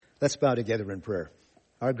Let's bow together in prayer.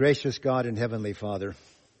 Our gracious God and Heavenly Father,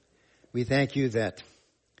 we thank you that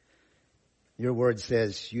your word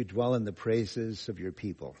says you dwell in the praises of your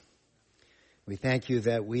people. We thank you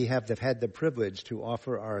that we have had the privilege to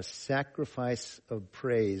offer our sacrifice of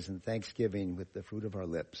praise and thanksgiving with the fruit of our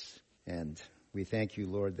lips. And we thank you,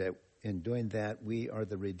 Lord, that in doing that, we are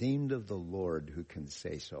the redeemed of the Lord who can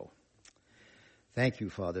say so. Thank you,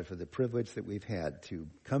 Father, for the privilege that we've had to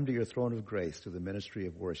come to your throne of grace through the ministry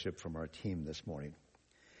of worship from our team this morning.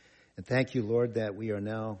 And thank you, Lord, that we are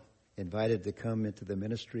now invited to come into the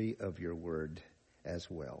ministry of your word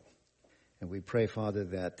as well. And we pray, Father,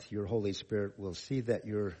 that your Holy Spirit will see that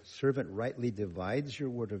your servant rightly divides your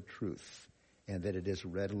word of truth and that it is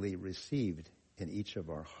readily received in each of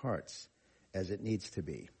our hearts as it needs to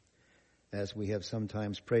be. As we have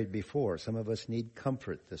sometimes prayed before, some of us need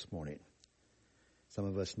comfort this morning. Some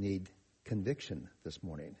of us need conviction this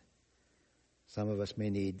morning. Some of us may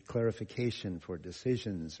need clarification for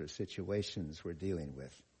decisions or situations we're dealing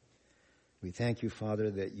with. We thank you, Father,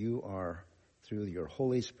 that you are, through your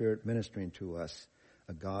Holy Spirit, ministering to us,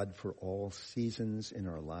 a God for all seasons in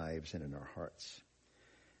our lives and in our hearts.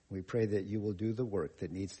 We pray that you will do the work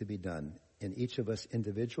that needs to be done in each of us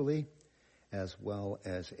individually, as well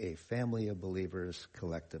as a family of believers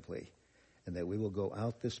collectively, and that we will go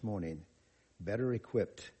out this morning better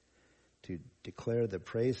equipped to declare the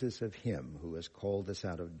praises of him who has called us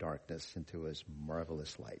out of darkness into his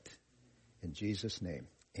marvelous light. In Jesus' name,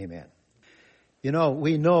 amen. You know,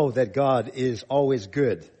 we know that God is always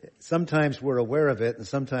good. Sometimes we're aware of it, and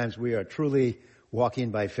sometimes we are truly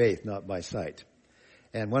walking by faith, not by sight.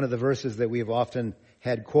 And one of the verses that we've often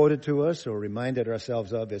had quoted to us or reminded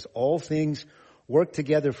ourselves of is, all things work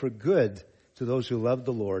together for good to those who love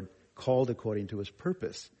the Lord, called according to his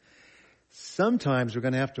purpose. Sometimes we're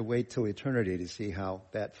going to have to wait till eternity to see how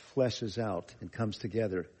that fleshes out and comes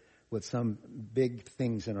together with some big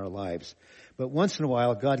things in our lives. But once in a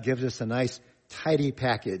while, God gives us a nice, tidy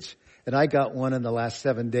package. And I got one in the last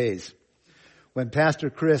 7 days. When Pastor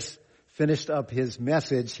Chris finished up his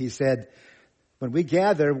message, he said, when we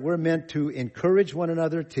gather, we're meant to encourage one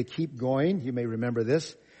another to keep going. You may remember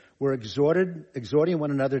this. We're exhorting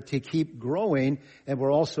one another to keep growing, and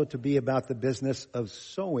we're also to be about the business of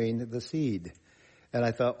sowing the seed. And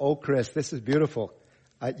I thought, oh, Chris, this is beautiful.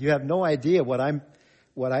 You have no idea what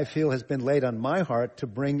I feel has been laid on my heart to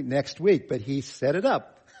bring next week, but he set it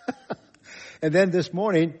up. And then this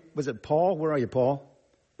morning, was it Paul? Where are you, Paul?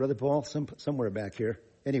 Brother Paul? Somewhere back here.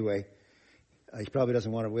 Anyway, he probably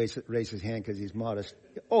doesn't want to raise his hand because he's modest.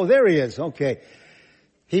 Oh, there he is. Okay.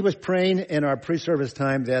 He was praying in our pre-service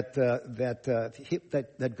time that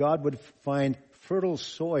God would find fertile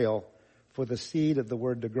soil for the seed of the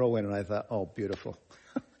word to grow in. And I thought, oh, beautiful.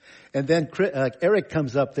 And then Eric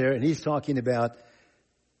comes up there and he's talking about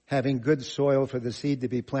having good soil for the seed to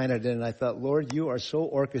be planted in. And I thought, Lord, you are so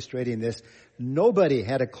orchestrating this. Nobody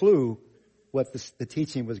had a clue what the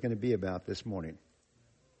teaching was going to be about this morning.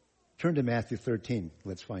 Turn to Matthew 13.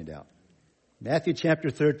 Let's find out. Matthew chapter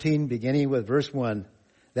 13, beginning with verse 1.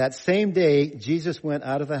 That same day, Jesus went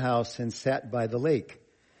out of the house and sat by the lake.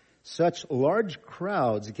 Such large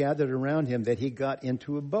crowds gathered around him that he got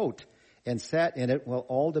into a boat and sat in it while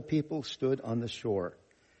all the people stood on the shore.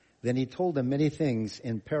 Then he told them many things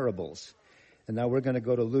in parables. And now we're going to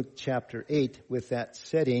go to Luke chapter 8 with that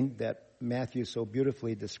setting that Matthew so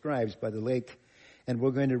beautifully describes by the lake. And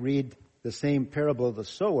we're going to read the same parable of the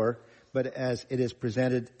sower, but as it is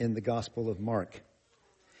presented in the Gospel of Mark.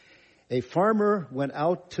 A farmer went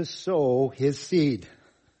out to sow his seed.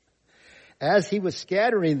 As he was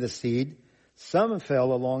scattering the seed, some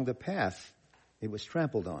fell along the path. It was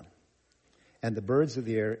trampled on, and the birds of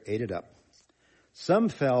the air ate it up. Some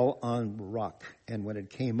fell on rock, and when it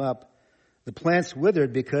came up, the plants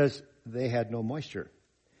withered because they had no moisture.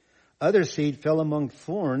 Other seed fell among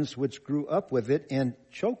thorns, which grew up with it and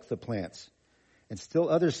choked the plants. And still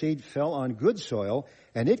other seed fell on good soil,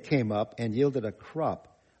 and it came up and yielded a crop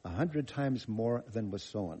 100 times more than was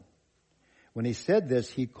sown. When he said this,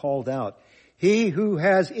 he called out, "He who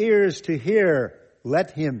has ears to hear, let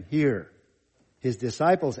him hear." His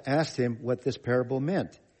disciples asked him what this parable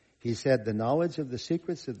meant. He said, "The knowledge of the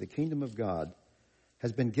secrets of the kingdom of God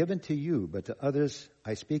has been given to you, but to others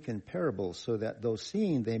I speak in parables, so that though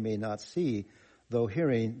seeing they may not see, though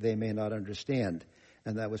hearing they may not understand."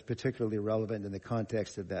 And that was particularly relevant in the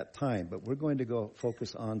context of that time. But we're going to go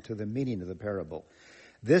focus on to the meaning of the parable.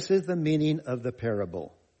 This is the meaning of the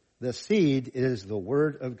parable. The seed is the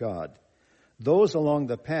word of God. Those along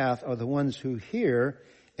the path are the ones who hear,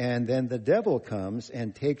 and then the devil comes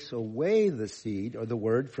and takes away the seed or the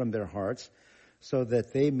word from their hearts so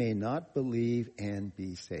that they may not believe and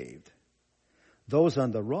be saved. Those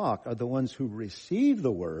on the rock are the ones who receive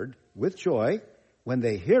the word with joy when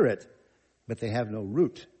they hear it, but they have no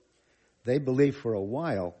root. They believe for a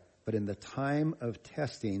while, but in the time of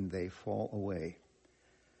testing they fall away.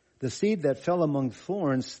 The seed that fell among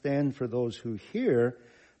thorns stand for those who hear,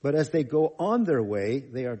 but as they go on their way,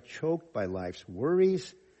 they are choked by life's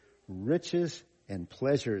worries, riches, and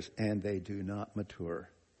pleasures, and they do not mature.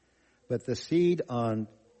 But the seed on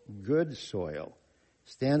good soil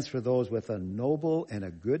stands for those with a noble and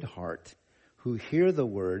a good heart who hear the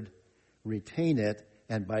word, retain it,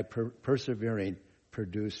 and by persevering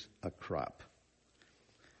produce a crop.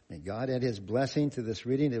 May God add his blessing to this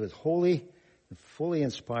reading of his holy and fully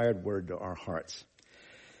inspired word to our hearts.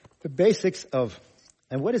 The basics of,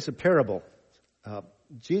 and what is a parable?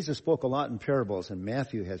 Jesus spoke a lot in parables, and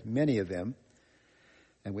Matthew has many of them.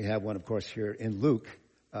 And we have one, of course, here in Luke.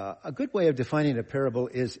 A good way of defining a parable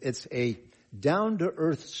is it's a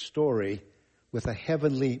down-to-earth story with a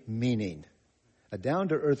heavenly meaning. A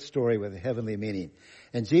down-to-earth story with a heavenly meaning.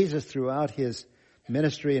 And Jesus, throughout his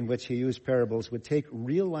ministry in which he used parables, would take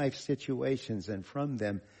real-life situations and from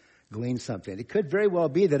them glean something. It could very well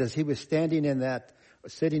be that as he was sitting in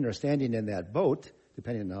that boat,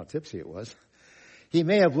 depending on how tipsy it was, he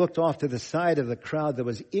may have looked off to the side of the crowd that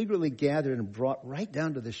was eagerly gathered and brought right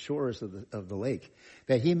down to the shores of the lake.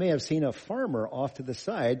 That he may have seen a farmer off to the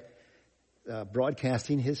side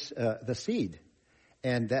broadcasting the seed.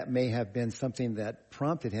 And that may have been something that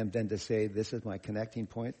prompted him then to say, this is my connecting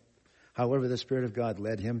point. However the Spirit of God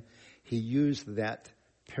led him, he used that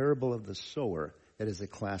parable of the sower that is a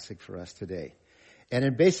classic for us today. And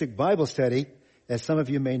in basic Bible study, as some of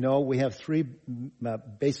you may know, we have three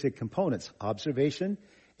basic components: observation,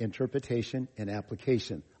 interpretation, and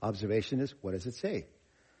application. Observation is, what does it say?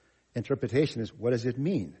 Interpretation is, what does it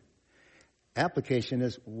mean? Application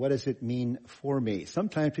is, what does it mean for me?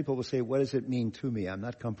 Sometimes people will say, what does it mean to me? I'm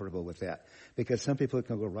not comfortable with that, because some people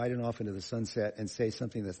can go right off into the sunset and say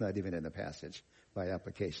something that's not even in the passage by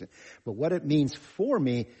application. But what it means for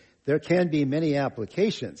me, there can be many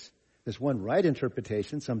applications. There's one right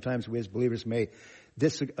interpretation. Sometimes we as believers may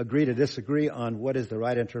agree to disagree on what is the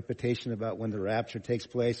right interpretation about when the rapture takes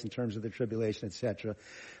place in terms of the tribulation, etc.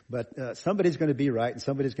 But somebody's going to be right and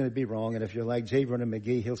somebody's going to be wrong. And if you're like J. Vernon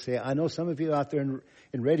McGee, he'll say, I know some of you out there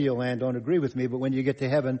in Radio Land don't agree with me, but when you get to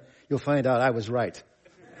heaven, you'll find out I was right.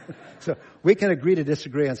 So we can agree to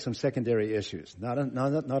disagree on some secondary issues, not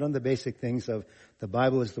on the basic things of the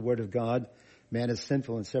Bible is the Word of God. Man is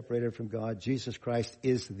sinful and separated from God. Jesus Christ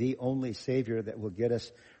is the only Savior that will get us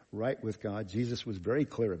right with God. Jesus was very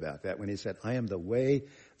clear about that when he said, I am the way,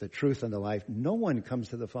 the truth, and the life. No one comes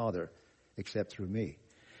to the Father except through me.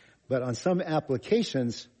 But on some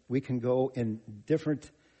applications, we can go in different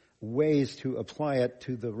ways to apply it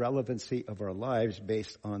to the relevancy of our lives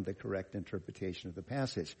based on the correct interpretation of the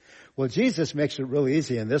passage. Well, Jesus makes it really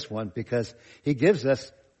easy in this one because he gives us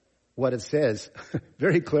what it says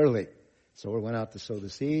very clearly. Sower went out to sow the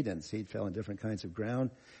seed, and seed fell in different kinds of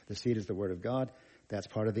ground. The seed is the Word of God. That's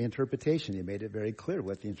part of the interpretation. He made it very clear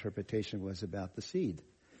what the interpretation was about the seed.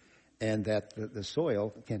 And that the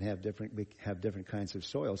soil can have different kinds of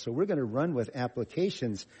soil. So we're going to run with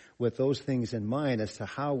applications with those things in mind as to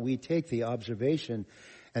how we take the observation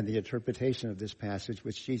and the interpretation of this passage,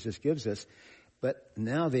 which Jesus gives us, but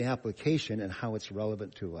now the application and how it's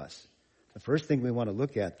relevant to us. The first thing we want to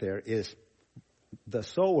look at there is the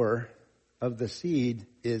sower of the seed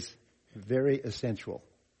is very essential.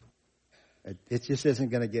 It just isn't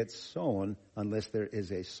going to get sown unless there is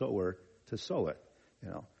a sower to sow it. You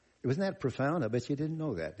know, wasn't that profound? I bet you didn't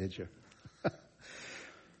know that, did you?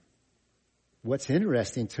 What's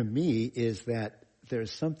interesting to me is that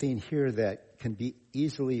there's something here that can be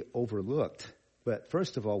easily overlooked. But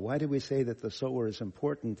first of all, why do we say that the sower is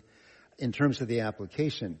important in terms of the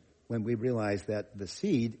application when we realize that the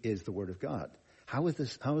seed is the Word of God? How is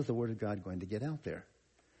the Word of God going to get out there?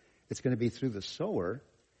 It's going to be through the sower,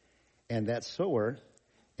 and that sower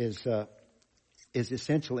is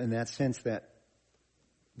essential in that sense that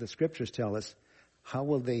the Scriptures tell us, how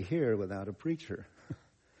will they hear without a preacher?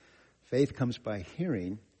 Faith comes by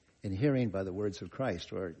hearing, and hearing by the words of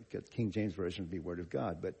Christ, or King James Version would be Word of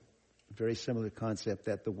God, but very similar concept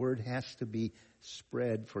that the Word has to be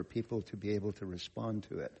spread for people to be able to respond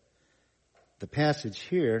to it. The passage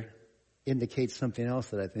here indicates something else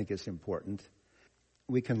that I think is important.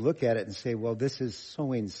 We can look at it and say, well, this is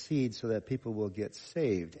sowing seed so that people will get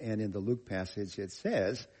saved. And in the Luke passage, it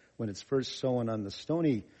says, when it's first sown on the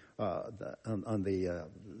stony, on the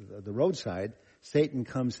roadside, Satan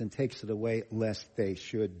comes and takes it away lest they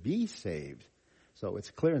should be saved. So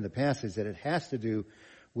it's clear in the passage that it has to do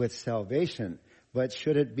with salvation. But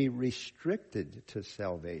should it be restricted to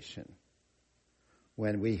salvation?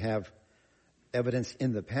 When we have evidence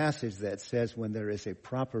in the passage that says when there is a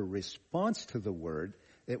proper response to the word,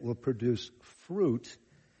 it will produce fruit,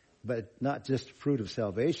 but not just fruit of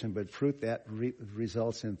salvation, but fruit that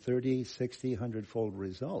results in 30, 60, 100-fold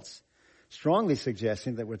results. Strongly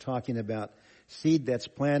suggesting that we're talking about seed that's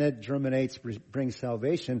planted, germinates, brings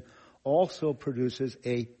salvation, also produces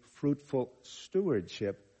a fruitful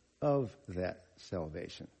stewardship of that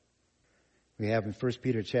salvation. We have in 1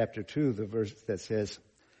 Peter chapter 2 the verse that says,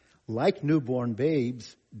 like newborn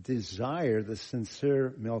babes, desire the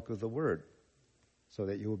sincere milk of the word, so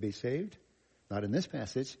that you will be saved. Not in this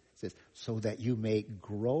passage. It says, so that you may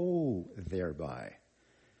grow thereby.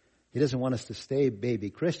 He doesn't want us to stay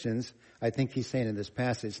baby Christians. I think he's saying in this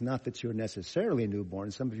passage, not that you're necessarily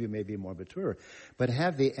newborn. Some of you may be more mature. But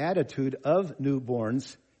have the attitude of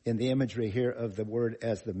newborns in the imagery here of the word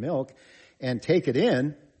as the milk, and take it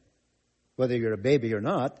in, whether you're a baby or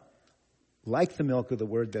not, like the milk of the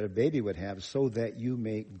word that a baby would have, so that you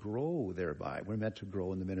may grow thereby. We're meant to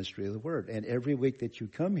grow in the ministry of the word. And every week that you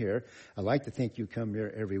come here, I like to think you come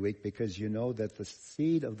here every week because you know that the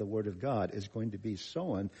seed of the word of God is going to be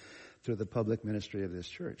sown through the public ministry of this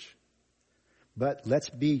church. But let's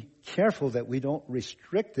be careful that we don't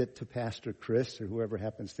restrict it to Pastor Chris or whoever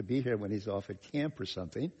happens to be here when he's off at camp or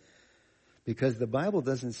something, because the Bible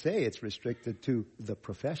doesn't say it's restricted to the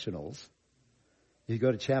professionals. You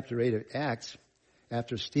go to chapter 8 of Acts,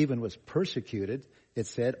 after Stephen was persecuted, it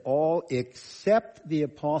said, all except the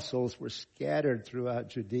apostles were scattered throughout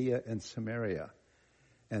Judea and Samaria.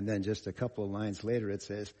 And then just a couple of lines later it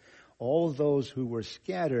says, all those who were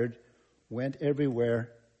scattered went everywhere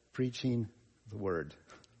preaching the word.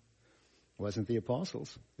 It wasn't the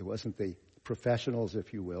apostles. It wasn't the professionals,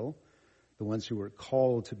 if you will, the ones who were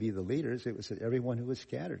called to be the leaders. It was everyone who was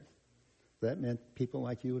scattered. That meant people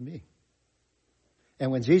like you and me.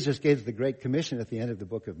 And when Jesus gave the Great Commission at the end of the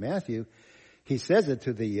book of Matthew, he says it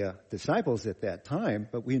to the disciples at that time,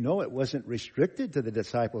 but we know it wasn't restricted to the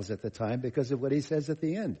disciples at the time because of what he says at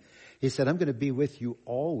the end. He said, I'm going to be with you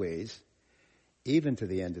always, even to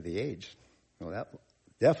the end of the age. Well, that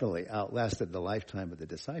definitely outlasted the lifetime of the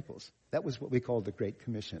disciples. That was what we call the Great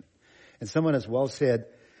Commission. And someone has well said,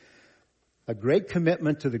 a great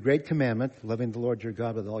commitment to the great commandment, loving the Lord your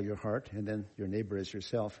God with all your heart, and then your neighbor as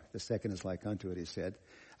yourself. The second is like unto it, he said.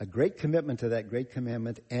 A great commitment to that great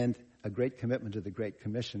commandment and a great commitment to the Great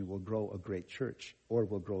Commission will grow a great church, or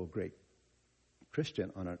will grow a great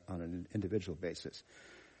Christian on an individual basis.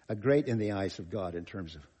 A great in the eyes of God in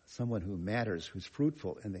terms of someone who matters, who's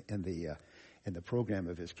fruitful in the program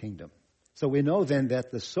of his kingdom. So we know then that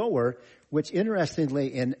the sower, which interestingly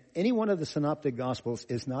in any one of the synoptic gospels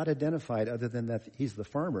is not identified other than that he's the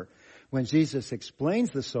farmer. When Jesus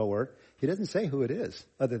explains the sower, he doesn't say who it is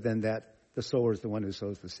other than that the sower is the one who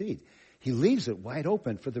sows the seed. He leaves it wide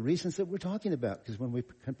open for the reasons that we're talking about. Because when we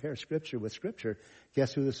compare Scripture with Scripture,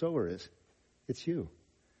 guess who the sower is? It's you.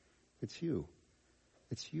 It's you.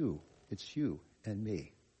 It's you. It's you and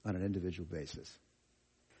me on an individual basis.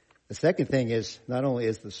 The second thing is, not only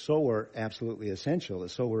is the sower absolutely essential, the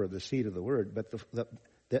sower of the seed of the word, but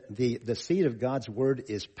the seed of God's word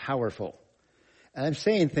is powerful. And I'm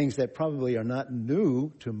saying things that probably are not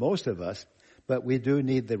new to most of us, but we do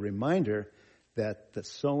need the reminder that the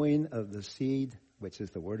sowing of the seed, which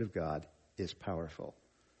is the word of God, is powerful.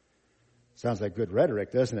 Sounds like good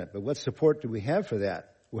rhetoric, doesn't it? But what support do we have for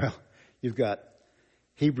that? Well, you've got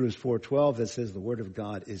Hebrews 4:12 that says the word of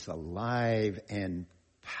God is alive and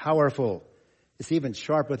powerful. It's even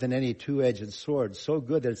sharper than any two-edged sword, so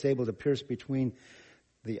good that it's able to pierce between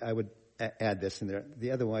I would add this in there,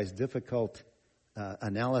 the otherwise difficult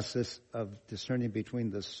analysis of discerning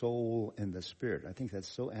between the soul and the spirit. I think that's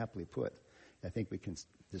so aptly put. I think we can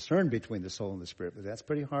discern between the soul and the spirit, but that's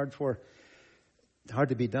pretty hard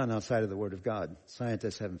to be done outside of the Word of God.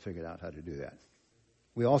 Scientists haven't figured out how to do that.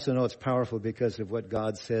 We also know it's powerful because of what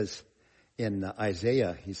God says in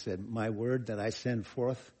Isaiah. He said, my word that I send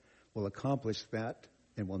forth will accomplish that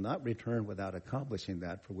and will not return without accomplishing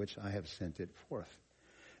that for which I have sent it forth.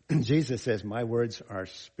 Jesus says, my words are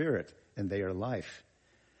spirit and they are life.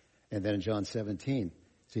 And then in John 17,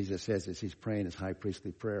 Jesus says as he's praying his high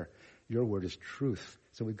priestly prayer, your word is truth.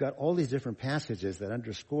 So we've got all these different passages that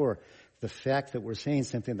underscore the fact that we're saying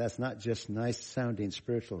something that's not just nice sounding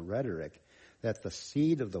spiritual rhetoric, that the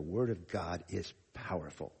seed of the word of God is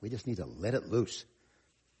powerful. We just need to let it loose.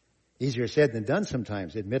 Easier said than done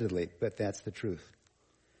sometimes, admittedly, but that's the truth.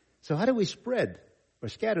 So how do we spread or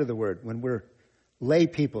scatter the word when we're lay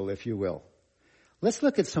people, if you will? Let's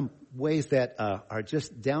look at some ways that are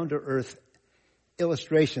just down-to-earth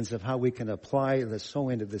illustrations of how we can apply the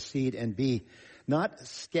sowing of the seed and be not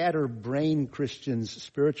scatter-brain Christians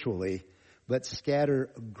spiritually, but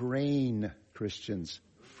scatter-grain Christians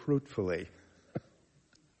fruitfully.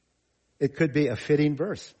 It could be a fitting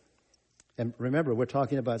verse. And remember, we're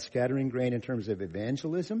talking about scattering grain in terms of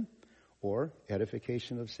evangelism or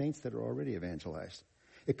edification of saints that are already evangelized.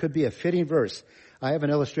 It could be a fitting verse. I have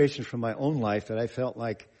an illustration from my own life that I felt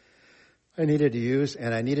like I needed to use,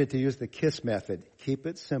 and I needed to use the KISS method. Keep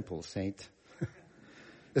it simple, saint.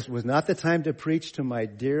 This was not the time to preach to my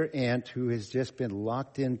dear aunt who has just been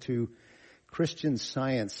locked into Christian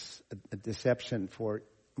Science deception for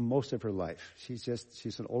most of her life. She's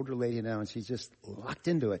an older lady now, and she's just locked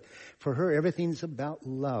into it. For her, everything's about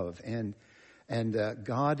love, and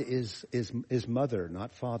God is mother,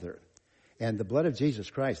 not father. And the blood of Jesus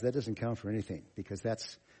Christ, that doesn't count for anything, because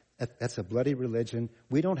that's a bloody religion.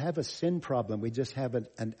 We don't have a sin problem. We just have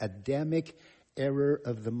an Adamic error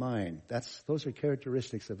of the mind. Those are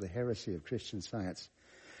characteristics of the heresy of Christian Science.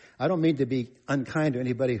 I don't mean to be unkind to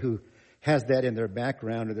anybody who has that in their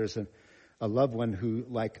background, or there's a loved one who,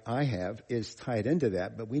 like I have, is tied into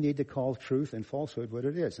that. But we need to call truth and falsehood what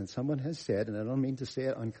it is. And someone has said, and I don't mean to say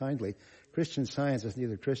it unkindly, Christian Science is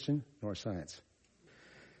neither Christian nor science.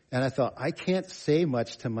 And I thought, I can't say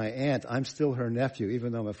much to my aunt. I'm still her nephew,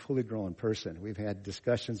 even though I'm a fully grown person. We've had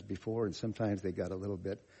discussions before, and sometimes they got a little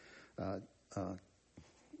bit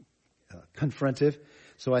confrontive.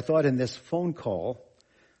 So I thought in this phone call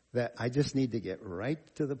that I just need to get right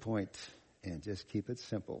to the point and just keep it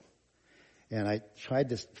simple. And I tried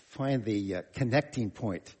to find the connecting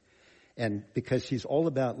point. And because she's all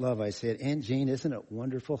about love, I said, Aunt Jean, isn't it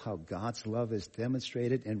wonderful how God's love is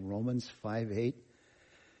demonstrated in Romans 5:8?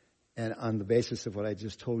 And on the basis of what I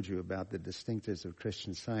just told you about the distinctives of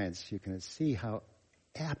Christian Science, you can see how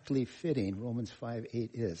aptly fitting Romans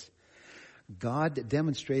 5:8 is. God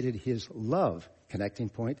demonstrated his love, connecting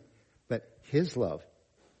point, but his love,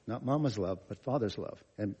 not mama's love, but father's love.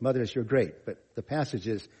 And mothers, you're great, but the passage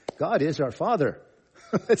is, God is our Father.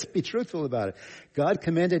 Let's be truthful about it. God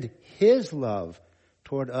commended his love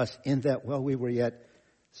toward us in that while we were yet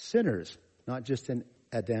sinners, not just an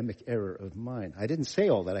Adamic error of mind. I didn't say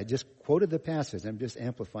all that. I just quoted the passage. I'm just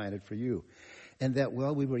amplifying it for you. And that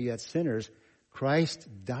while we were yet sinners, Christ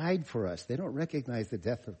died for us. They don't recognize the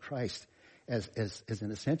death of Christ as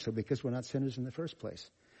an essential because we're not sinners in the first place.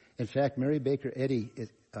 In fact, Mary Baker Eddy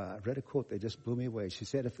read a quote that just blew me away. She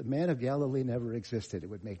said, if the man of Galilee never existed, it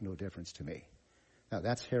would make no difference to me. Now,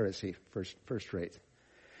 that's heresy, first rate.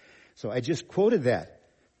 So I just quoted that.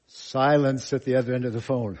 Silence at the other end of the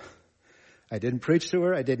phone. I didn't preach to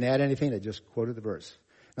her. I didn't add anything. I just quoted the verse.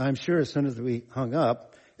 Now, I'm sure as soon as we hung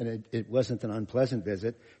up, and it wasn't an unpleasant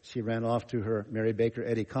visit, she ran off to her Mary Baker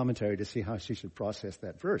Eddy commentary to see how she should process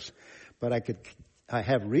that verse. But I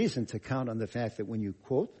have reason to count on the fact that when you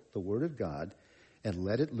quote the Word of God and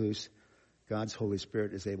let it loose, God's Holy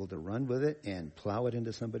Spirit is able to run with it and plow it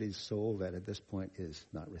into somebody's soul that at this point is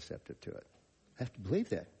not receptive to it. I have to believe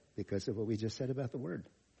that because of what we just said about the Word.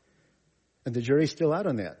 And the jury's still out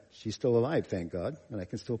on that. She's still alive, thank God, and I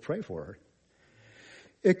can still pray for her.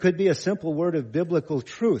 It could be a simple word of biblical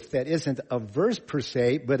truth that isn't a verse per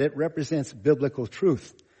se, but it represents biblical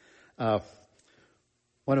truth. One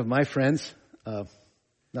of my friends,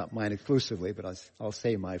 not mine exclusively, but I'll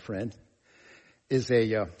say my friend, is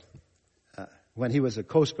when he was a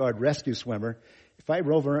Coast Guard rescue swimmer. If I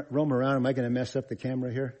roam around, am I going to mess up the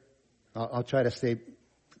camera here? I'll try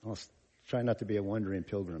not to be a wandering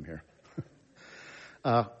pilgrim here.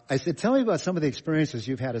 I said, tell me about some of the experiences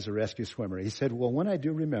you've had as a rescue swimmer. He said, well, one I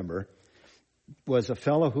do remember was a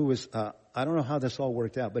fellow who was, I don't know how this all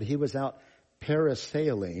worked out, but he was out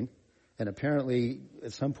parasailing and apparently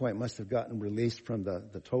at some point must have gotten released from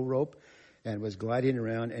the tow rope and was gliding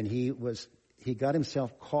around, and he got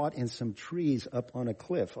himself caught in some trees up on a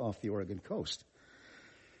cliff off the Oregon coast.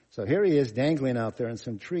 So here he is dangling out there in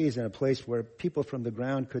some trees in a place where people from the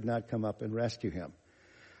ground could not come up and rescue him.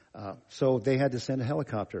 So they had to send a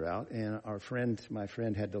helicopter out, and my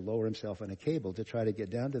friend had to lower himself on a cable to try to get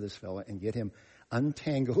down to this fella and get him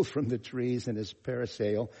untangled from the trees in his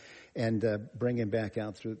parasail and bring him back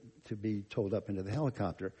out to be towed up into the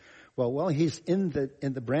helicopter. Well, while he's in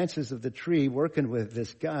the branches of the tree working with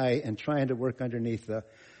this guy and trying to work underneath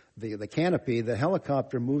the canopy, the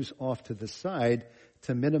helicopter moves off to the side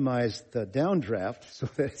to minimize the downdraft so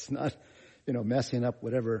that it's not, messing up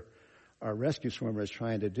whatever our rescue swimmer is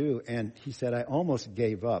trying to do. And he said, I almost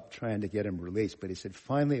gave up trying to get him released. But he said,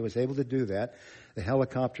 finally I was able to do that. The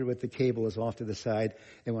helicopter with the cable is off to the side.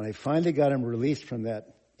 And when I finally got him released from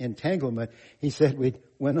that entanglement. He said we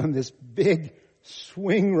went on this big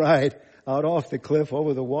swing ride out off the cliff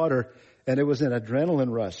over the water, and it was an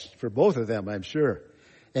adrenaline rush for both of them, I'm sure.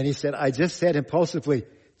 And he said, I just said impulsively,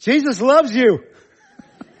 Jesus loves you.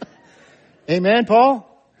 Amen, Paul?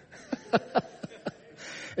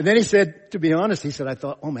 And then he said, to be honest, he said, I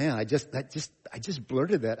thought, oh man, I just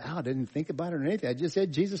blurted that out. I didn't think about it or anything. I just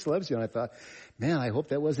said, Jesus loves you. And I thought, man, I hope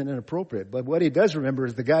that wasn't inappropriate. But what he does remember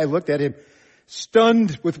is the guy looked at him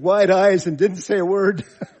stunned with wide eyes and didn't say a word.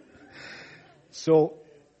 So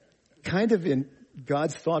kind of in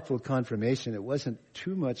God's thoughtful confirmation, it wasn't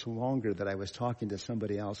too much longer that I was talking to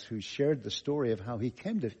somebody else who shared the story of how he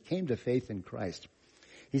came to faith in Christ.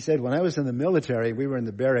 He said, when I was in the military, we were in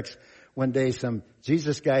the barracks, one day some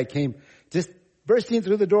Jesus guy came just bursting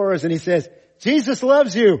through the doors and he says, Jesus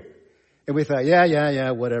loves you. And we thought,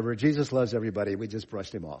 yeah, whatever. Jesus loves everybody. We just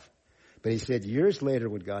brushed him off. But he said, years later,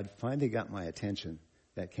 when God finally got my attention,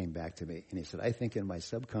 that came back to me. And he said, I think in my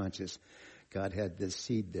subconscious, God had this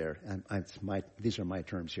seed there, and these are my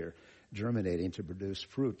terms here, germinating to produce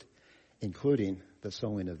fruit, including the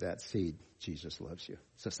sowing of that seed, Jesus loves you.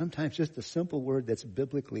 So sometimes just a simple word that's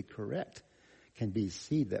biblically correct can be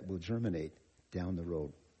seed that will germinate down the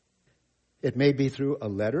road. It may be through a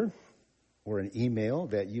letter or an email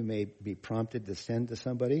that you may be prompted to send to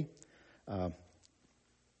somebody.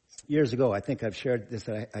 Years ago, I think I've shared this,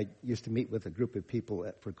 that I used to meet with a group of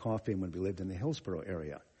people for coffee when we lived in the Hillsborough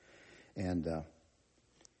area. And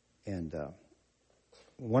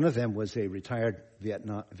one of them was a retired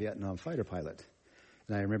Vietnam fighter pilot.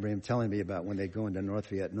 And I remember him telling me about when they go into North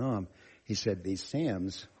Vietnam, he said these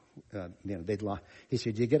SAMs, he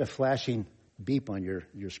said, you get a flashing beep on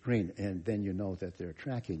your screen and then you know that they're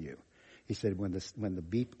tracking you. He said when the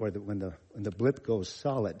beep or when the blip goes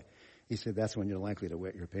solid, he said that's when you're likely to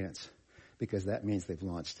wet your pants because that means they've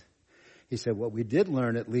launched. He said what we did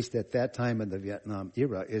learn, at least at that time in the Vietnam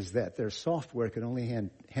era, is that their software could only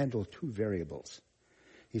handle 2 variables.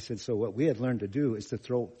 He said so what we had learned to do is to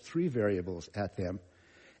throw 3 variables at them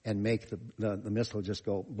and make the missile just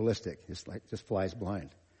go ballistic, just flies blind.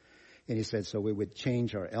 And he said so we would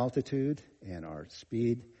change our altitude and our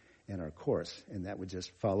speed and our course, and that would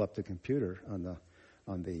just foul up the computer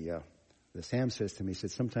on the SAM system. He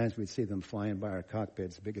said sometimes we'd see them flying by our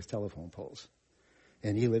cockpits, big as telephone poles.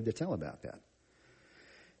 And he lived to tell about that.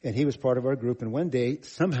 And he was part of our group. And one day,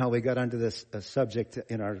 somehow we got onto this subject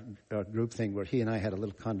in our group thing where he and I had a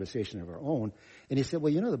little conversation of our own. And he said,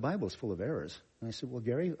 well, the Bible's full of errors. And I said, well,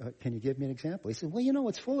 Gary, can you give me an example? He said, well,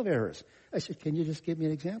 it's full of errors. I said, can you just give me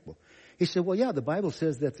an example? He said, well, yeah, the Bible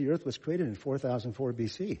says that the earth was created in 4004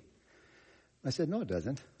 BC. I said, no, it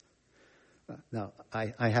doesn't. Now,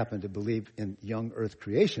 I happen to believe in young earth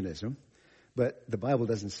creationism, but the Bible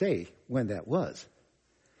doesn't say when that was.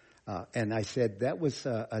 And I said that was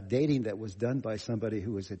a dating that was done by somebody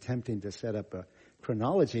who was attempting to set up a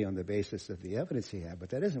chronology on the basis of the evidence he had,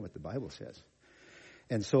 but that isn't what the Bible says.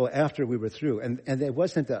 And so after we were through, and it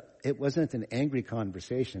wasn't an angry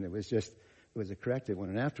conversation. It was a corrective one.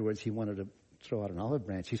 And afterwards, he wanted to throw out an olive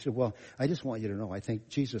branch. He said, well, I just want you to know, I think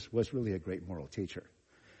Jesus was really a great moral teacher.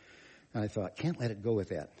 And I thought, can't let it go with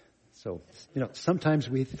that. So, sometimes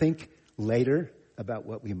we think later about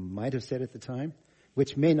what we might have said at the time,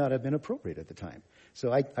 which may not have been appropriate at the time.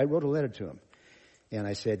 So I wrote a letter to him. And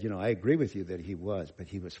I said, I agree with you that he was, but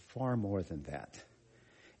he was far more than that.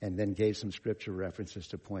 And then gave some scripture references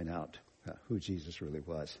to point out who Jesus really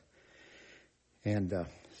was. And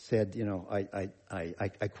said,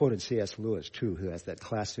 I quoted C.S. Lewis, too, who has that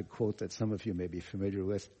classic quote that some of you may be familiar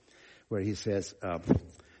with, where he says,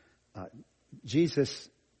 Jesus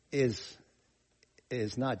is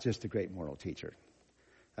not just a great moral teacher.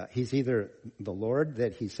 He's either the Lord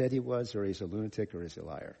that he said he was, or he's a lunatic, or he's a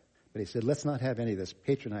liar. But he said, let's not have any of this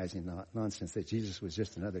patronizing nonsense that Jesus was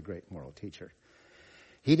just another great moral teacher.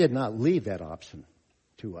 He did not leave that option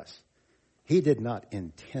to us. He did not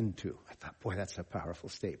intend to. I thought, boy, that's a powerful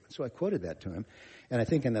statement. So I quoted that to him. And I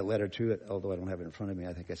think in that letter, too, although I don't have it in front of me,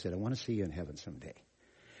 I think I said, I want to see you in heaven someday.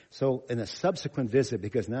 So in a subsequent visit,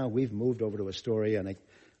 because now we've moved over to Astoria, and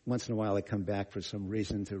once in a while I come back for some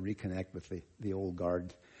reason to reconnect with the old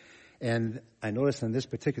guard. And I noticed on this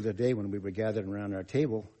particular day when we were gathered around our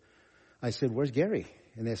table, I said, where's Gary?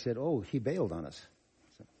 And they said, oh, he bailed on us.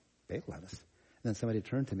 I said, bailed on us? And then somebody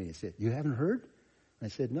turned to me and said, you haven't heard? I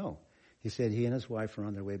said, no. He said he and his wife were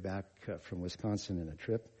on their way back from Wisconsin in a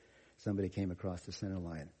trip. Somebody came across the center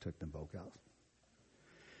line, took them both out.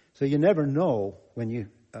 So you never know when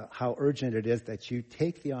how urgent it is that you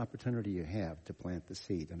take the opportunity you have to plant the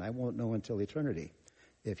seed. And I won't know until eternity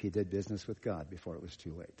if you did business with God before it was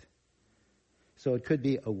too late. So it could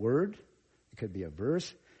be a word, it could be a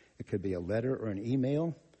verse, It could be a letter or an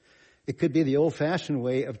email. It could be the old-fashioned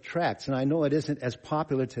way of tracts. And I know it isn't as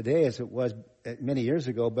popular today as it was many years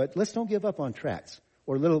ago, but let's don't give up on tracts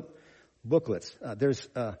or little booklets. There's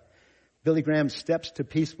Billy Graham's Steps to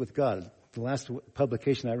Peace with God. The last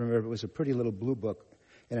publication I remember was a pretty little blue book,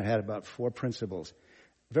 and it had about 4 principles.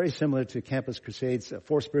 Very similar to Campus Crusade's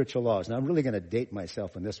 4 spiritual laws. Now, I'm really going to date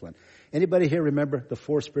myself on this one. Anybody here remember the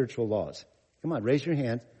 4 spiritual laws? Come on, raise your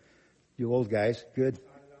hand. You old guys. Good.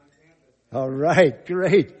 All right,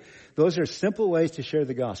 great. Those are simple ways to share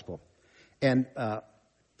the gospel. And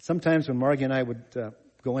sometimes when Margie and I would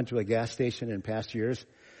go into a gas station in past years,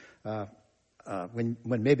 when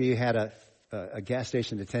maybe you had a gas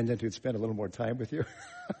station attendant who'd spend a little more time with you,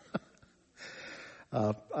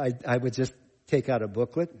 I would just take out a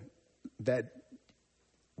booklet that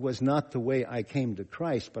was not the way I came to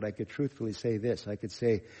Christ, but I could truthfully say this. I could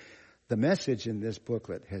say, the message in this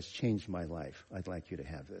booklet has changed my life. I'd like you to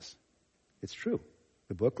have this. It's true.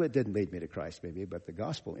 The booklet didn't lead me to Christ, maybe, but the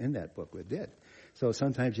gospel in that booklet did. So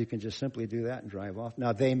sometimes you can just simply do that and drive off.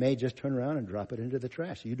 Now, they may just turn around and drop it into the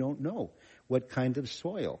trash. You don't know what kind of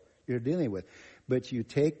soil you're dealing with. But you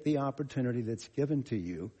take the opportunity that's given to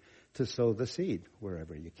you to sow the seed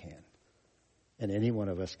wherever you can. And any one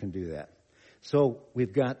of us can do that. So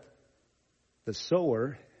we've got the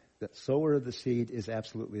sower. The sower of the seed is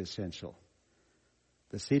absolutely essential.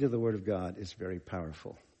 The seed of the Word of God is very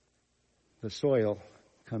powerful. The soil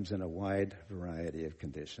comes in a wide variety of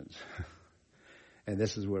conditions. And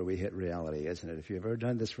this is where we hit reality, isn't it? If you've ever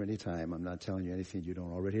done this for any time, I'm not telling you anything you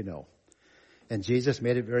don't already know. And Jesus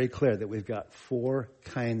made it very clear that we've got 4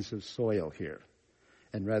 kinds of soil here.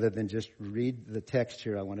 And rather than just read the text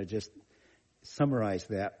here, I want to just summarize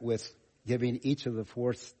that with giving each of the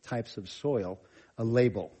 4 types of soil a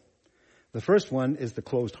label. The first one is the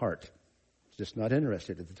closed heart. Just not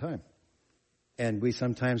interested at the time. And we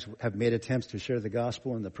sometimes have made attempts to share the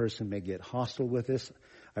gospel, and the person may get hostile with us.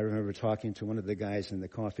 I remember talking to one of the guys in the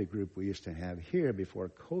coffee group we used to have here before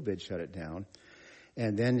COVID shut it down.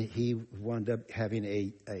 And then he wound up having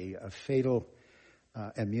a fatal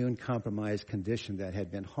immune-compromised condition that had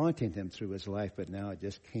been haunting him through his life, but now it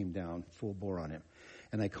just came down full bore on him.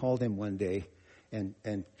 And I called him one day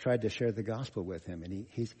and tried to share the gospel with him. And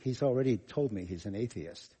he's already told me he's an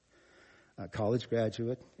atheist. A college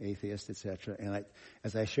graduate, atheist, etc. And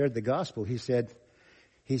as I shared the gospel, he said,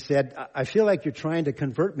 I feel like you're trying to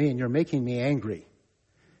convert me and you're making me angry.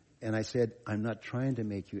 And I said, I'm not trying to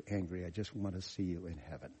make you angry. I just want to see you in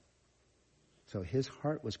heaven. So his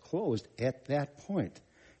heart was closed at that point.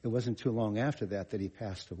 It wasn't too long after that he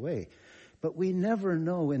passed away. But we never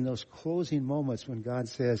know in those closing moments when God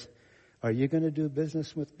says, are you going to do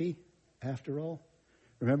business with me after all?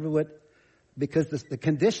 Remember because the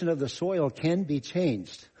condition of the soil can be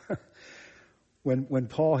changed. When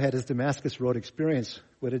Paul had his Damascus Road experience,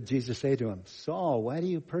 what did Jesus say to him? Saul, why do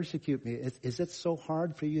you persecute me? Is it so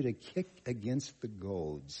hard for you to kick against the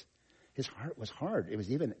goads? His heart was hard. It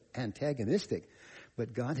was even antagonistic.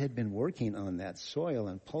 But God had been working on that soil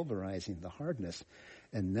and pulverizing the hardness.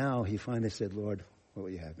 And now he finally said, Lord, what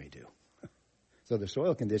will you have me do? So the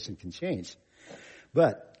soil condition can change.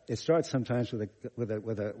 But it starts sometimes with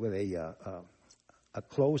a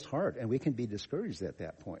closed heart, and we can be discouraged at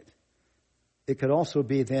that point. It could also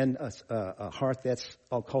be then a heart that's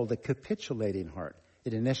called a capitulating heart.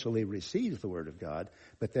 It initially receives the Word of God,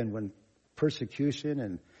 but then when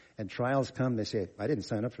persecution and trials come, they say, I didn't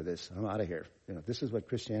sign up for this. I'm out of here. This is what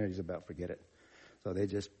Christianity is about. Forget it. So they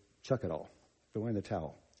just chuck it all. Throw in the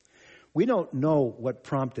towel. We don't know what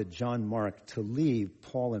prompted John Mark to leave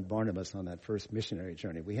Paul and Barnabas on that first missionary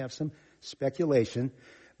journey. We have some speculation,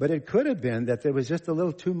 but it could have been that there was just a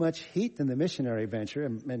little too much heat in the missionary venture,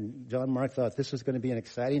 and John Mark thought this was going to be an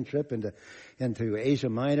exciting trip into Asia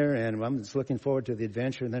Minor, and I'm just looking forward to the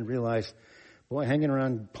adventure, and then realized, boy, hanging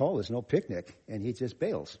around Paul is no picnic, and he just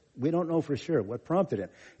bails. We don't know for sure what prompted him.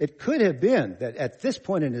 It could have been that at this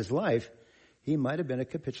point in his life, he might have been a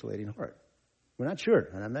capitulating heart. We're not sure,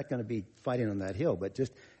 and I'm not going to be fighting on that hill, but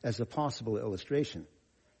just as a possible illustration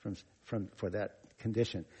for that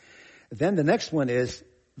condition. Then the next one is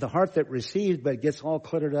the heart that receives but gets all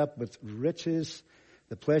cluttered up with riches,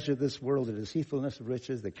 the pleasure of this world, the deceitfulness of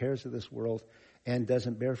riches, the cares of this world, and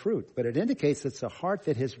doesn't bear fruit. But it indicates it's a heart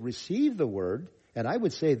that has received the word, and I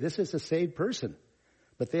would say this is a saved person.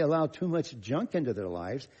 But they allow too much junk into their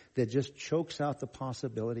lives that just chokes out the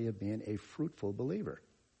possibility of being a fruitful believer.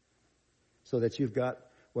 So that you've got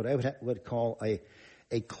what I would call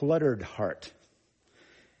a cluttered heart.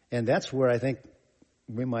 And that's where I think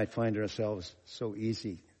we might find ourselves so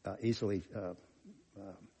easily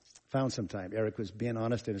found some time. Eric was being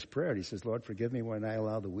honest in his prayer. And he says, Lord, forgive me when I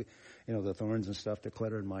allow the thorns and stuff to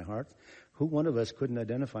clutter in my heart. Who one of us couldn't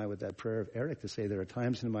identify with that prayer of Eric to say there are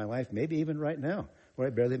times in my life, maybe even right now, where I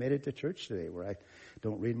barely made it to church today, where I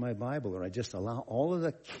don't read my Bible, or I just allow all of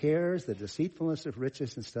the cares, the deceitfulness of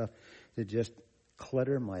riches and stuff to just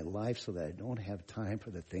clutter my life so that I don't have time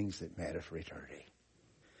for the things that matter for eternity.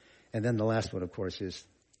 And then the last one, of course, is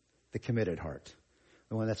the committed heart.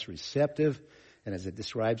 The one that's receptive, and as it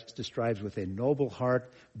describes with a noble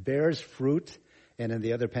heart, bears fruit, and in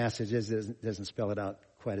the other passages it doesn't spell it out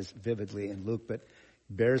quite as vividly in Luke, but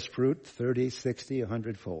bears fruit 30, 60,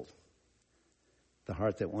 100-fold. The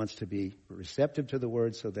heart that wants to be receptive to the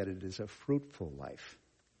word so that it is a fruitful life.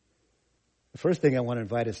 The first thing I want to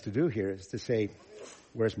invite us to do here is to say,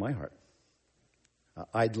 where's my heart?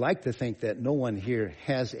 I'd like to think that no one here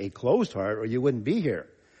has a closed heart or you wouldn't be here.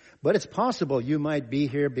 But it's possible you might be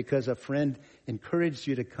here because a friend encouraged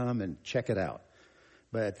you to come and check it out.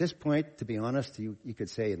 But at this point, to be honest, you could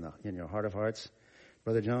say in your heart of hearts,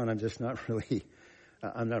 Brother John, I'm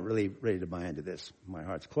not really ready to buy into this. My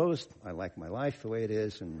heart's closed. I like my life the way it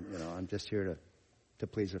is, and I'm just here to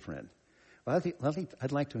please a friend. Well,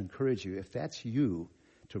 I'd like to encourage you, if that's you,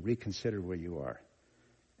 to reconsider where you are.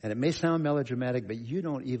 And it may sound melodramatic, but you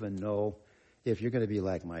don't even know if you're going to be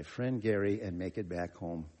like my friend Gary and make it back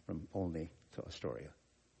home from Olney to Astoria.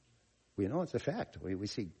 We know it's a fact. We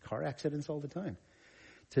see car accidents all the time.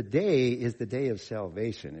 Today is the day of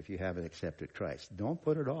salvation if you haven't accepted Christ. Don't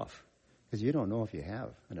put it off, because you don't know if you have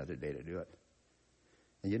another day to do it.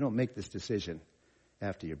 And you don't make this decision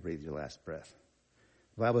after you breathe your last breath.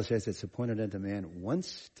 The Bible says it's appointed unto man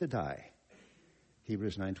once to die.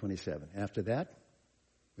 Hebrews 9:27. After that,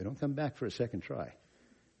 we don't come back for a second try.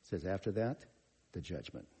 It says after that, the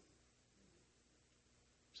judgment.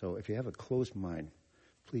 So if you have a closed mind,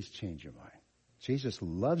 please change your mind. Jesus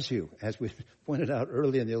loves you, as we pointed out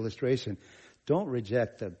early in the illustration. Don't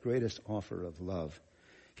reject the greatest offer of love.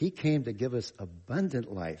 He came to give us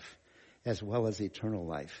abundant life as well as eternal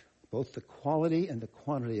life, both the quality and the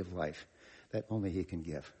quantity of life that only He can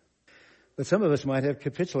give. But some of us might have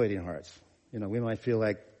capitulating hearts. We might feel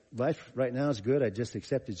like life right now is good. I just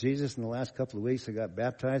accepted Jesus in the last couple of weeks. I got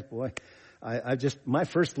baptized. Boy, my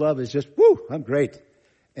first love is just, I'm great.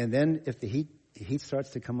 And then if the heat starts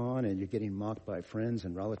to come on and you're getting mocked by friends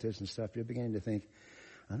and relatives and stuff, you're beginning to think,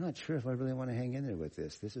 I'm not sure if I really want to hang in there with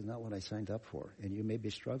this. This is not what I signed up for. And you may be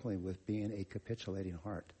struggling with being a capitulating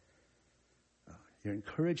heart. You're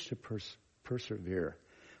encouraged to persevere.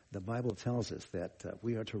 The Bible tells us that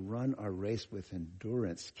we are to run our race with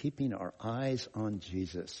endurance, keeping our eyes on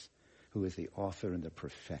Jesus, who is the author and the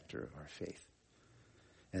perfecter of our faith.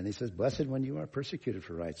 And He says, blessed when you are persecuted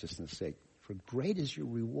for righteousness' sake, for great is your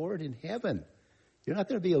reward in heaven. You're not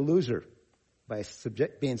going to be a loser by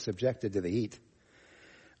being subjected to the heat.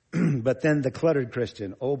 But then the cluttered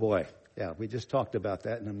Christian, oh boy. Yeah, we just talked about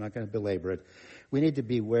that, and I'm not going to belabor it. We need to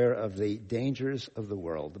beware of the dangers of the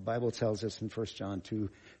world. The Bible tells us in 1 John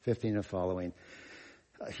 2:15 and following,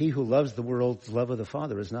 he who loves the world, the love of the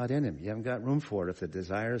Father is not in him. You haven't got room for it. If the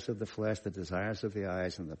desires of the flesh, the desires of the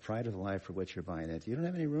eyes, and the pride of life for which you're buying it, you don't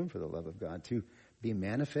have any room for the love of God to be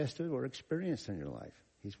manifested or experienced in your life.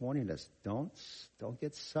 He's warning us, don't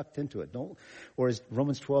get sucked into it. Or as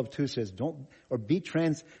Romans 12:2 says,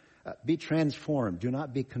 be transformed. Do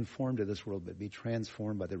not be conformed to this world, but be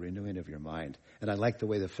transformed by the renewing of your mind. And I like the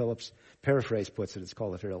way the Phillips paraphrase puts it. It's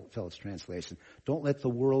called the Phillips translation. Don't let the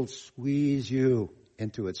world squeeze you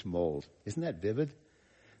into its mold. Isn't that vivid?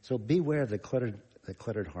 So beware of the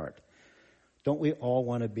cluttered heart. Don't we all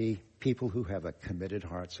want to be people who have a committed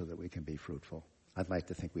heart so that we can be fruitful? I'd like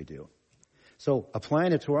to think we do. So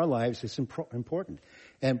applying it to our lives is important.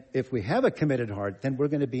 And if we have a committed heart, then we're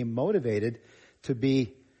going to be motivated to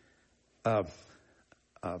be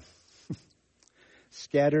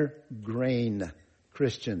scatter-grain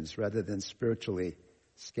Christians rather than spiritually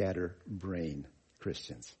scatter-brain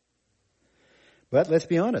Christians. But let's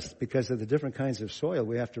be honest, because of the different kinds of soil,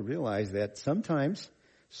 we have to realize that sometimes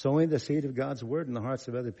sowing the seed of God's word in the hearts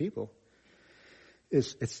of other people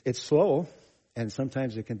it's slow, and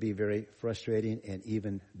sometimes it can be very frustrating and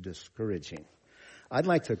even discouraging. I'd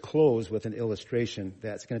like to close with an illustration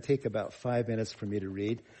that's going to take about 5 minutes for me to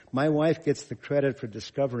read. My wife gets the credit for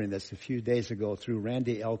discovering this a few days ago through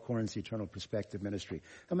Randy Alcorn's Eternal Perspective Ministry.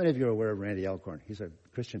 How many of you are aware of Randy Alcorn? He's a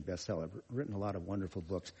Christian bestseller, written a lot of wonderful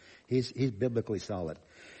books. He's biblically solid.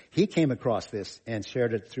 He came across this and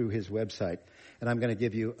shared it through his website. And I'm going to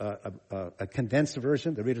give you a condensed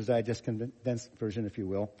version, the Reader's Digest condensed version, if you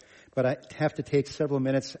will. But I have to take several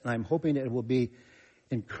minutes, and I'm hoping it will be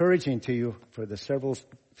encouraging to you for the several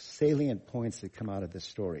salient points that come out of this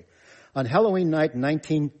story. On Halloween night in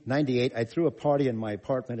 1998, I threw a party in my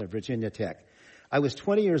apartment at Virginia Tech. I was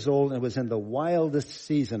 20 years old and was in the wildest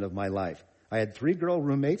season of my life. I had 3 girl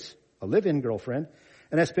roommates, a live-in girlfriend,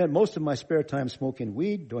 and I spent most of my spare time smoking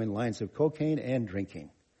weed, doing lines of cocaine, and drinking.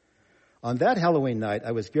 On that Halloween night,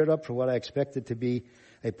 I was geared up for what I expected to be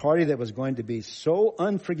a party that was going to be so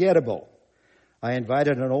unforgettable. I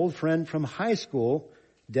invited an old friend from high school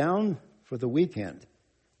down for the weekend.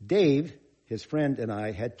 Dave, his friend, and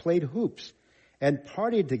I had played hoops and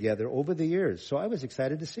partied together over the years, so I was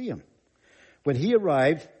excited to see him. When he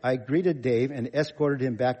arrived, I greeted Dave and escorted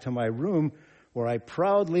him back to my room, where I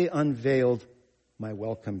proudly unveiled my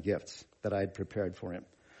welcome gifts that I had prepared for him.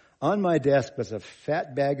 On my desk was a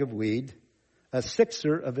fat bag of weed, a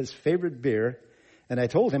sixer of his favorite beer, and I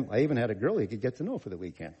told him I even had a girl he could get to know for the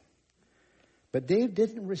weekend. But Dave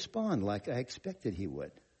didn't respond like I expected he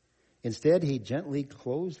would. Instead, he gently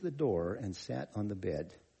closed the door and sat on the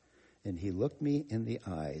bed, and he looked me in the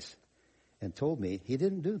eyes and told me he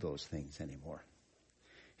didn't do those things anymore.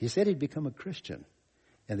 He said he'd become a Christian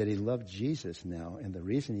and that he loved Jesus now, and the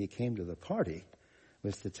reason he came to the party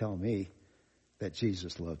was to tell me that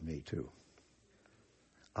Jesus loved me too.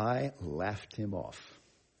 I laughed him off.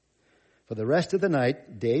 For the rest of the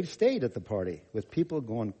night, Dave stayed at the party with people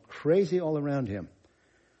going crazy all around him.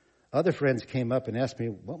 Other friends came up and asked me,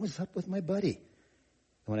 what was up with my buddy? And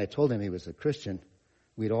when I told him he was a Christian,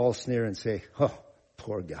 we'd all sneer and say, oh,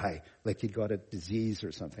 poor guy, like he'd got a disease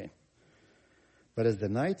or something. But as the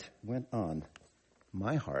night went on,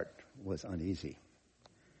 my heart was uneasy.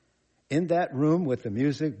 In that room with the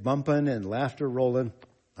music bumping and laughter rolling,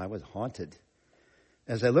 I was haunted.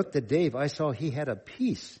 As I looked at Dave, I saw he had a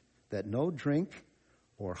peace that no drink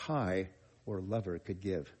or high or lover could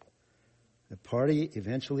give. The party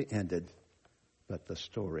eventually ended, but the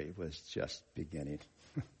story was just beginning.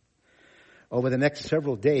 Over the next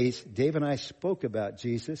several days, Dave and I spoke about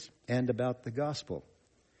Jesus and about the gospel.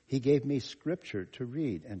 He gave me scripture to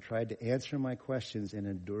read and tried to answer my questions and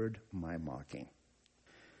endured my mocking.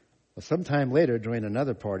 Well, sometime later, during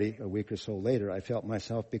another party, a week or so later, I felt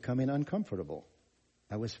myself becoming uncomfortable.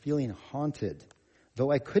 I was feeling haunted,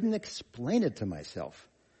 though I couldn't explain it to myself.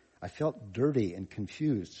 I felt dirty and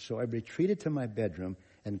confused, so I retreated to my bedroom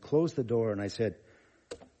and closed the door, and I said,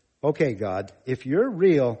 okay, God, if you're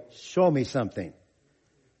real, show me something.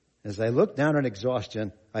 As I looked down in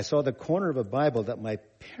exhaustion, I saw the corner of a Bible that my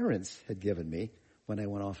parents had given me when I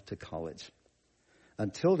went off to college.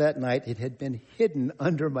 Until that night, it had been hidden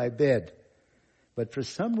under my bed. But for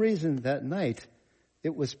some reason that night,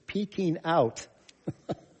 it was peeking out.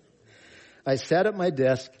 I sat at my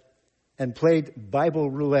desk and played Bible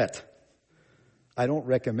roulette. I don't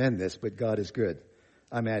recommend this, but God is good.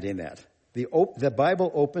 I'm adding that. The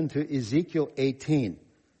Bible opened to Ezekiel 18.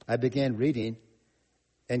 I began reading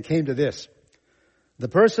and came to this. The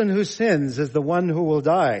person who sins is the one who will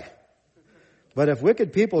die. But if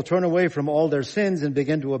wicked people turn away from all their sins and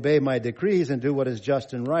begin to obey my decrees and do what is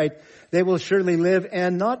just and right, they will surely live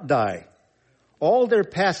and not die. All their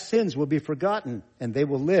past sins will be forgotten and they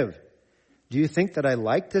will live. Do you think that I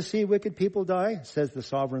like to see wicked people die? Says the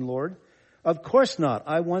sovereign Lord. Of course not.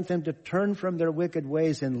 I want them to turn from their wicked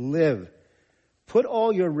ways and live. Put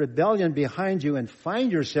all your rebellion behind you and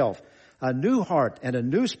find yourself a new heart and a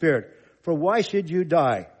new spirit. For why should you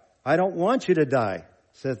die? I don't want you to die,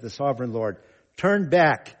 says the sovereign Lord. Turn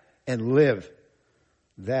back and live.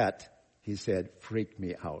 That, he said, freaked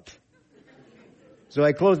me out. So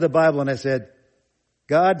I closed the Bible and I said,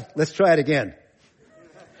 God, let's try it again.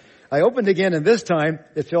 I opened again, and this time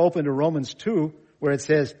it fell open to Romans 2, where it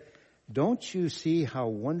says, don't you see how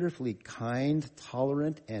wonderfully kind,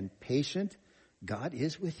 tolerant, and patient God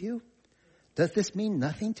is with you? Does this mean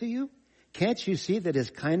nothing to you? Can't you see that his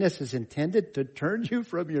kindness is intended to turn you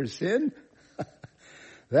from your sin?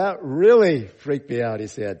 That really freaked me out, he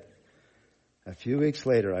said. A few weeks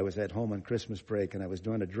later, I was at home on Christmas break, and I was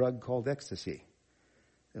doing a drug called ecstasy.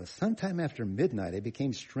 Sometime after midnight, I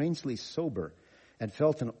became strangely sober and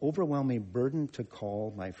felt an overwhelming burden to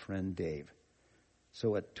call my friend Dave.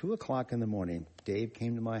 So at 2:00 in the morning, Dave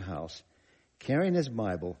came to my house, carrying his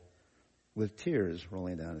Bible with tears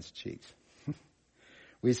rolling down his cheeks.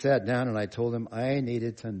 We sat down, and I told him I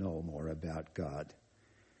needed to know more about God.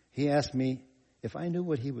 He asked me if I knew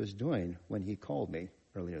what he was doing when he called me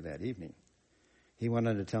earlier that evening. He went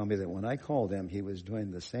on to tell me that when I called him, he was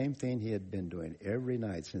doing the same thing he had been doing every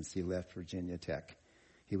night since he left Virginia Tech.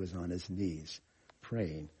 He was on his knees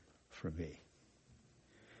praying for me.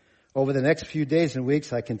 Over the next few days and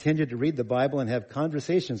weeks, I continued to read the Bible and have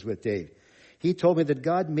conversations with Dave. He told me that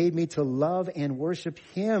God made me to love and worship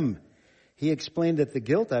Him. He explained that the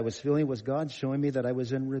guilt I was feeling was God showing me that I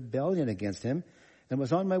was in rebellion against Him and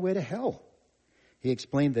was on my way to hell. He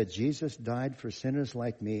explained that Jesus died for sinners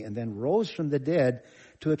like me and then rose from the dead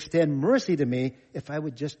to extend mercy to me if I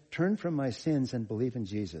would just turn from my sins and believe in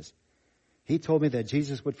Jesus. He told me that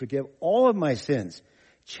Jesus would forgive all of my sins,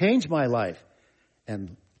 change my life,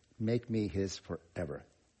 and make me His forever.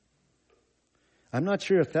 I'm not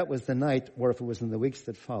sure if that was the night or if it was in the weeks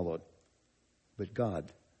that followed, but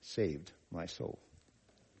God saved my soul.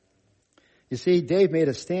 You see, Dave made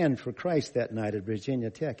a stand for Christ that night at Virginia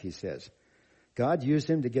Tech, he says. God used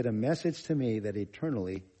him to get a message to me that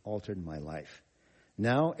eternally altered my life.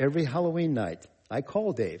 Now, every Halloween night, I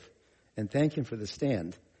call Dave and thank him for the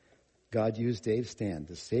stand. God used Dave's stand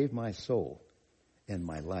to save my soul and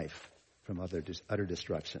my life from utter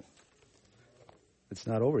destruction. It's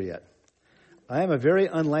not over yet. I am a very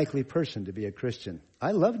unlikely person to be a Christian.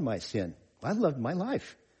 I loved my sin. I loved my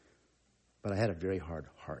life. But I had a very hard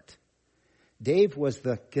heart. Dave was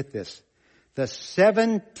the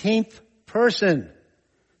 17th person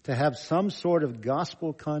to have some sort of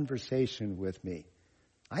gospel conversation with me.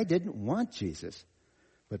 I didn't want Jesus,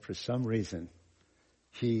 but for some reason,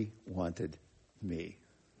 He wanted me.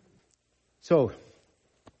 So,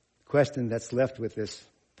 the question that's left with this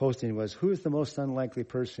posting was, who's the most unlikely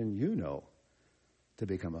person you know to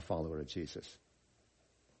become a follower of Jesus?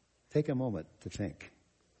 Take a moment to think.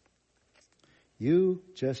 You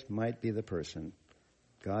just might be the person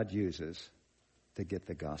God uses to get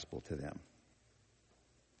the gospel to them.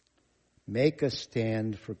 Make a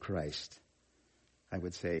stand for Christ. I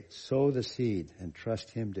would say, sow the seed and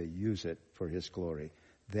trust Him to use it for His glory.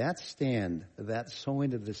 That stand, that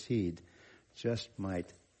sowing of the seed, just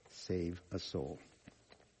might save a soul.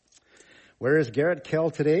 Where is Garrett Kell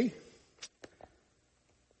today?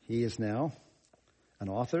 He is now an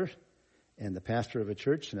author and the pastor of a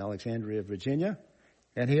church in Alexandria, Virginia.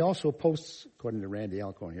 And he also posts, according to Randy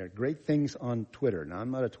Alcorn here, great things on Twitter. Now,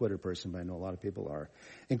 I'm not a Twitter person, but I know a lot of people are,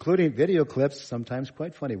 including video clips, sometimes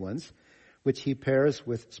quite funny ones, which he pairs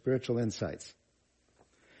with spiritual insights.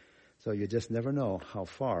 So you just never know how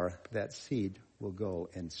far that seed will go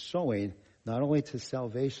in sowing not only to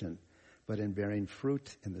salvation, but in bearing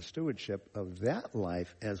fruit in the stewardship of that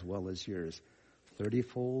life as well as yours.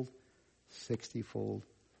 30-fold, 60-fold,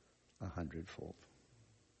 100-fold.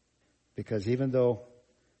 Because even though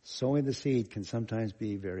sowing the seed can sometimes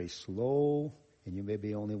be very slow, and you may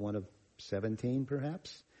be only one of 17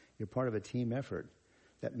 perhaps, you're part of a team effort.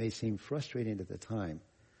 That may seem frustrating at the time,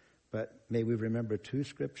 but may we remember two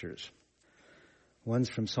scriptures. One's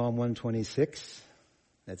from Psalm 126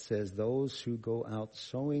 that says, those who go out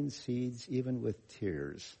sowing seeds even with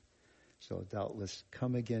tears shall doubtless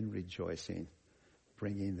come again rejoicing,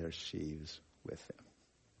 bringing their sheaves with them.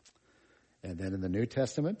 And then in the New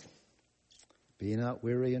Testament, be not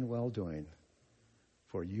weary in well-doing,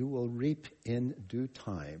 for you will reap in due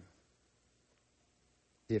time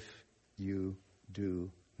if you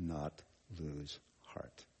do not lose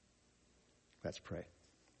heart. Let's pray.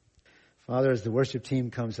 Father, as the worship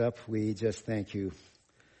team comes up, we just thank you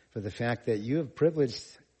for the fact that you have privileged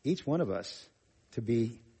each one of us to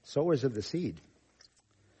be sowers of the seed.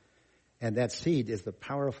 And that seed is the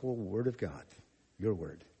powerful Word of God, your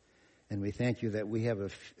Word. And we thank you that we have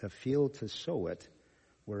a field to sow it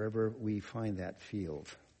wherever we find that field.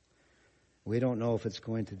 We don't know if it's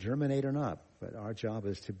going to germinate or not, but our job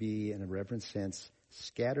is to be, in a reverent sense,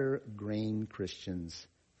 scatter-grain Christians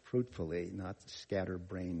fruitfully, not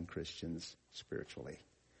scatter-brain Christians spiritually.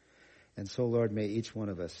 And so, Lord, may each one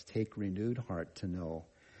of us take renewed heart to know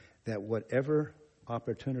that whatever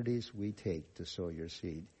opportunities we take to sow your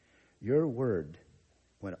seed, your word,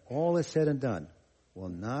 when all is said and done, will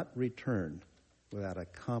not return without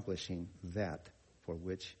accomplishing that for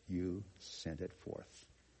which you sent it forth.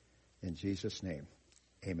 In Jesus' name,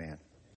 amen.